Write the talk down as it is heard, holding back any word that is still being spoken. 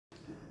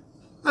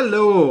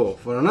Hello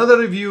for another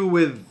review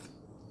with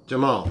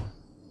Jamal.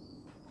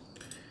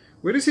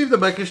 We received the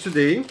package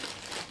today.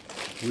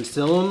 We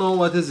still don't know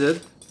what is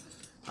it.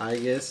 I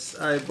guess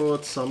I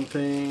bought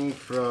something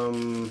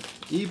from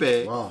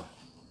eBay. Wow.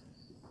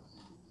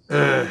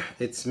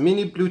 It's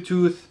mini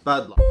Bluetooth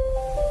padlock.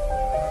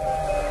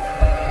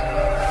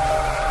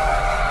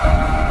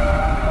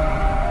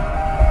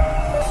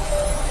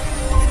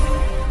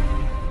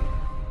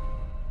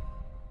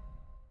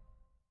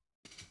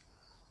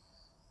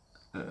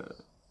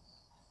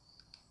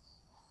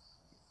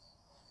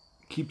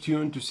 Keep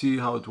tuned to see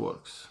how it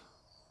works.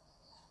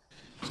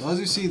 So as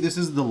you see, this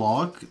is the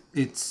lock.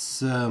 It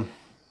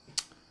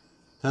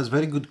has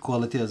very good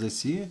quality, as I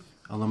see.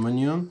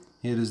 Aluminium.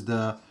 Here is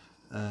the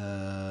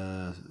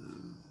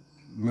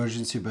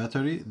emergency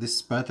battery.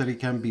 This battery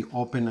can be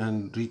opened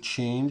and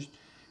rechanged.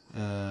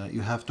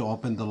 You have to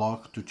open the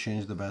lock to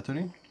change the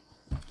battery.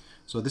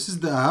 So this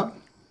is the app.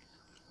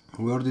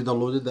 We already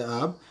downloaded the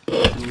app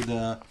through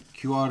the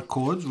QR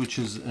codes, which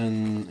is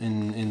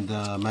in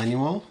the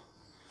manual.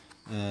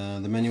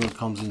 The manual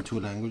comes in two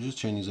languages,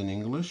 Chinese and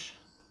English.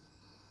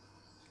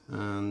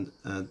 And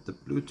add the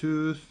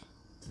Bluetooth.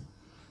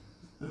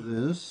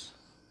 This.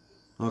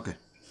 Okay.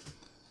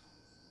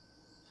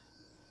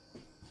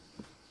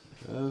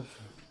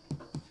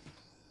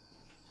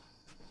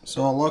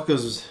 So our lock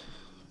is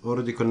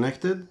already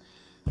connected.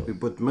 We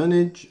put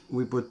manage,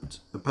 we put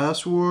a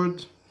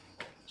password.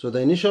 So the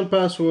initial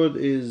password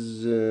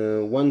is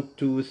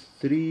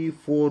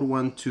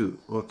 123412.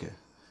 Okay.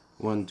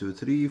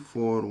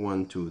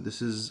 123412.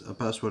 This is a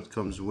password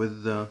comes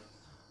with the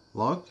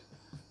lock.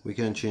 We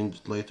can change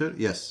it later.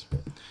 Yes.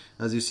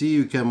 As you see,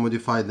 you can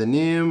modify the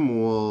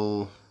name.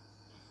 We'll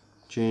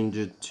change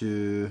it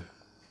to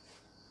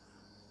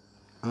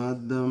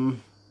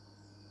Adam.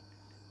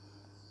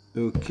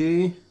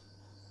 Okay.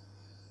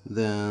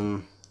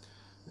 Then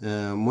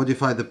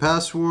modify the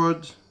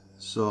password.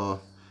 So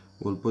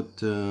we'll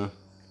put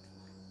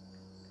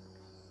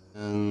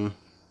and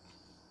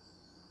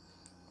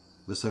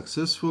the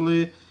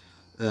successfully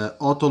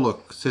auto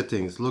lock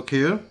settings. Look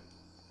here.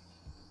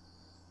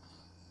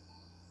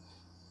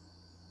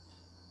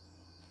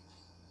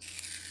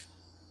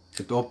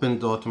 It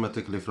opened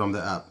automatically from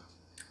the app.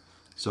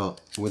 So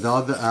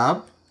without the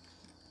app,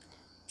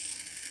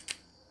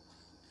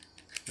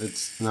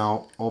 it's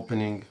now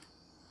opening.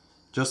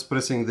 Just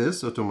pressing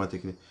this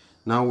automatically.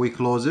 Now we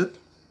close it.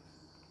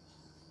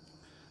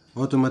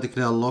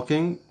 Automatically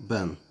unlocking.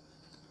 Bam.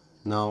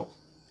 Now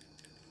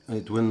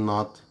it will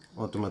not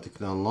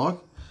automatically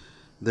unlock.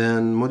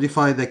 Then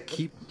modify the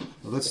key.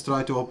 Let's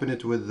try to open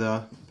it with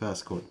the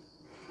passcode.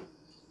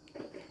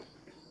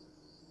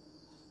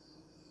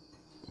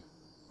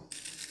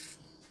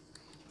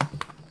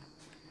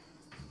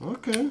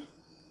 Okay,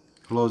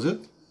 close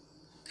it.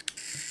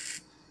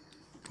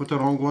 Put a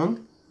wrong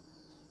one.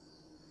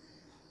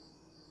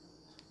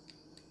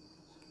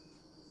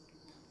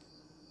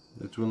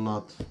 It will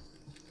not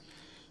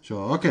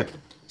show. Okay,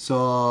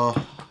 so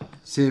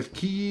save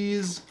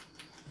keys.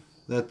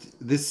 That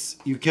this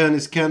you can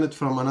scan it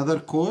from another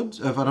code,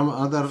 from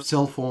another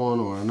cell phone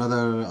or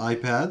another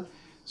iPad.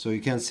 So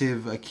you can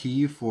save a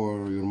key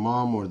for your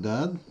mom or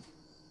dad.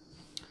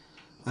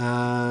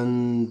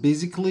 And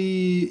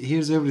basically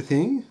here's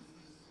everything.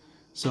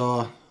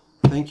 So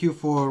thank you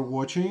for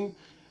watching.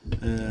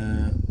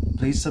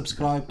 Please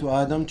subscribe to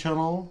Adam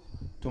channel,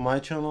 to my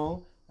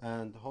channel,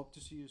 and hope to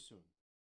see you soon.